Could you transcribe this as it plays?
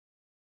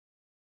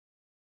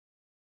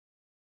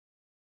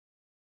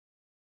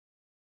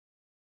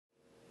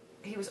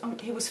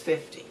he was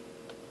 50.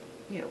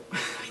 You know,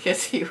 I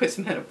guess he was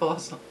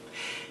menopausal.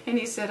 And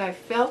he said, I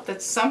felt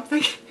that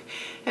something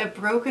had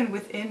broken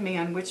within me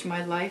on which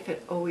my life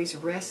had always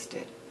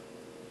rested,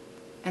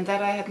 and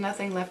that I had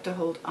nothing left to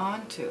hold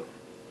on to,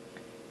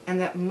 and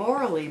that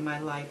morally my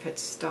life had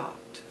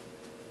stopped.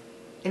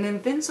 An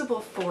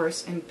invincible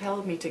force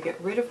impelled me to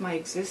get rid of my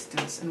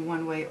existence in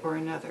one way or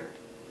another.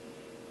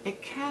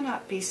 It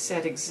cannot be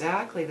said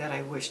exactly that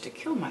I wished to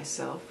kill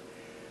myself,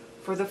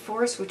 for the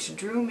force which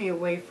drew me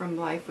away from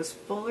life was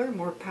fuller,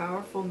 more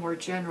powerful, more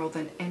general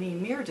than any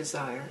mere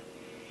desire.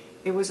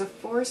 It was a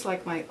force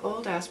like my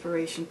old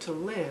aspiration to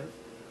live,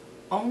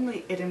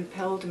 only it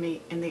impelled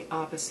me in the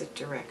opposite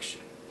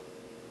direction.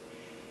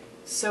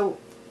 So,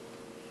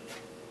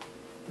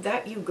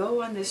 that you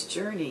go on this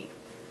journey,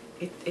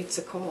 it's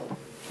a call,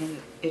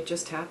 and it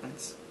just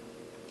happens.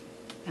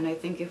 And I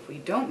think if we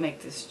don't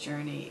make this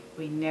journey,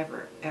 we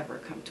never, ever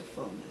come to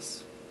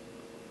fullness.